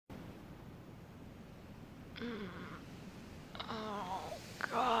Mm. Oh,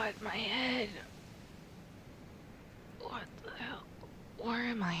 God, my head. What the hell? Where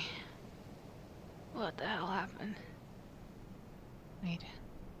am I? What the hell happened? Wait.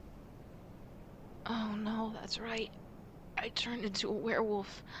 Oh no, that's right. I turned into a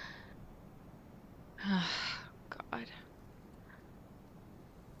werewolf. God.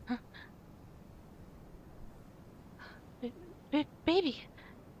 Huh? Baby,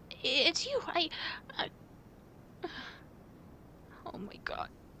 it's you. I. Oh my God.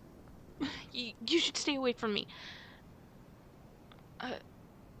 You should stay away from me. Uh,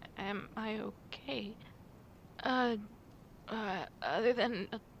 am I okay? Uh, other than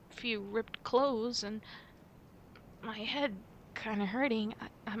a few ripped clothes and my head kind of hurting,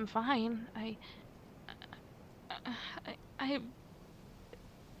 I'm fine. I, I,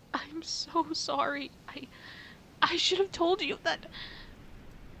 I'm so sorry. I should have told you that.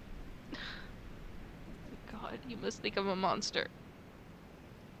 God, you must think I'm a monster.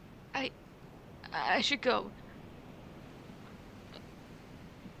 I, I should go.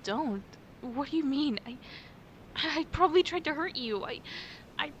 Don't. What do you mean? I probably tried to hurt you. I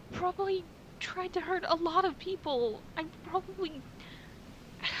probably tried to hurt a lot of people. I probably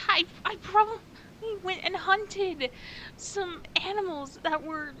went and hunted some animals that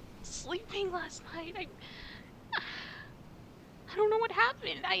were sleeping last night. I don't know what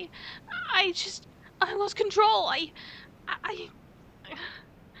happened. I just, I lost control. I, I'm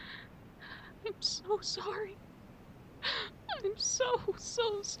so sorry. I'm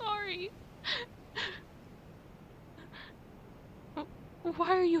so sorry.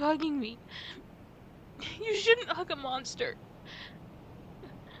 Why are you hugging me? You shouldn't hug a monster.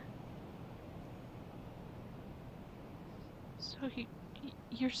 So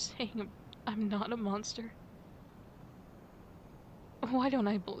you're saying I'm not a monster? Why don't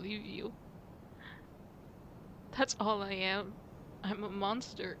I believe you? That's all I am. I'm a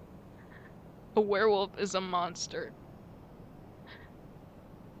monster. A werewolf is a monster.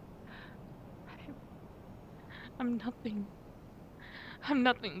 I'm, I'm nothing. I'm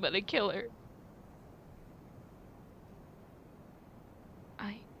nothing but a killer.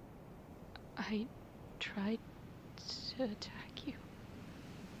 I I tried to attack you.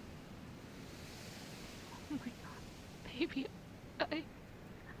 Oh my God, baby. I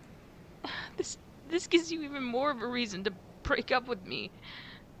this this gives you even more of a reason to break up with me.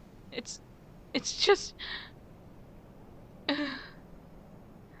 It's it's just I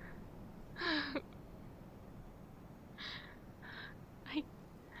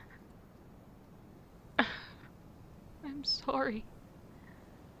I'm sorry.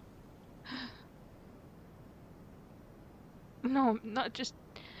 No, I'm not just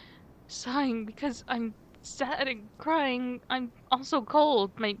sighing because I'm sad and crying. I'm also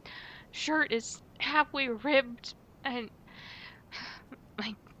cold. My shirt is halfway ripped and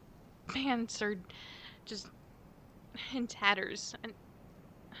my pants are just in tatters. And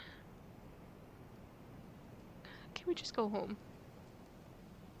can we just go home?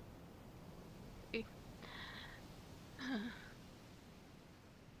 Eh,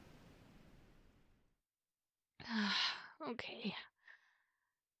 Okay.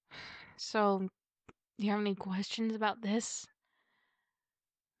 So, do you have any questions about this?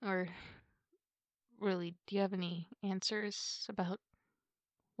 Or really, do you have any answers about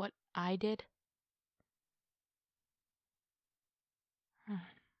what I did?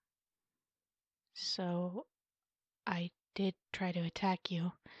 So, I did try to attack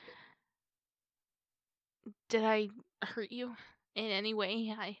you. Did I hurt you in any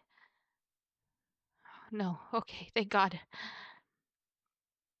way? No. Okay, thank God.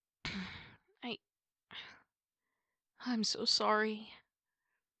 I I'm so sorry.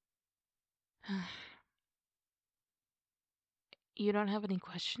 You don't have any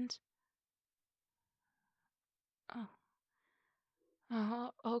questions?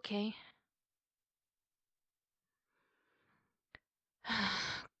 Oh. Okay.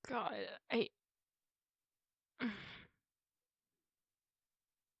 God, I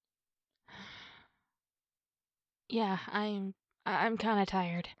Yeah, I'm kind of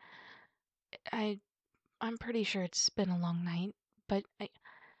tired. I I'm pretty sure it's been a long night, but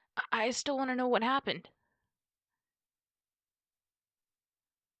I still want to know what happened.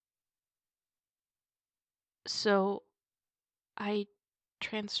 So, I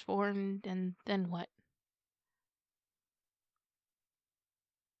transformed and then what?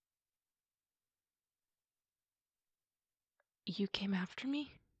 You came after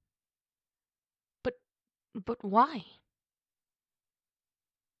me? But but why?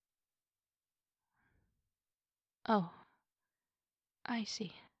 Oh, I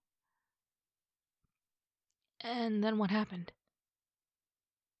see. And then what happened?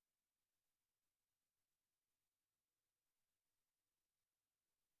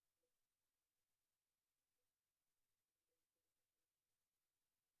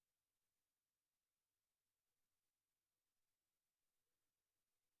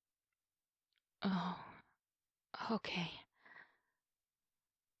 Oh, okay.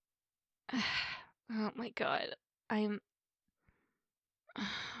 Oh my god. I'm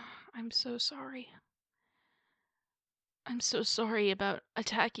I'm so sorry. I'm so sorry about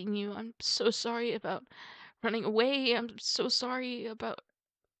attacking you. I'm so sorry about running away. I'm so sorry about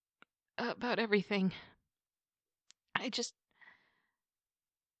everything. I just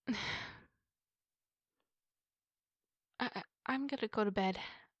I'm gonna go to bed.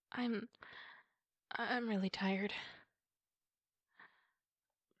 I'm I'm really tired.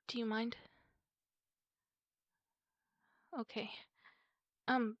 Do you mind? Okay.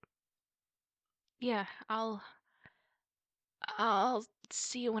 Um yeah, I'll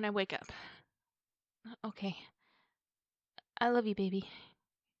see you when I wake up. Okay. I love you, baby.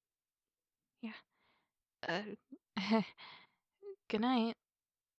 Yeah. Uh good night.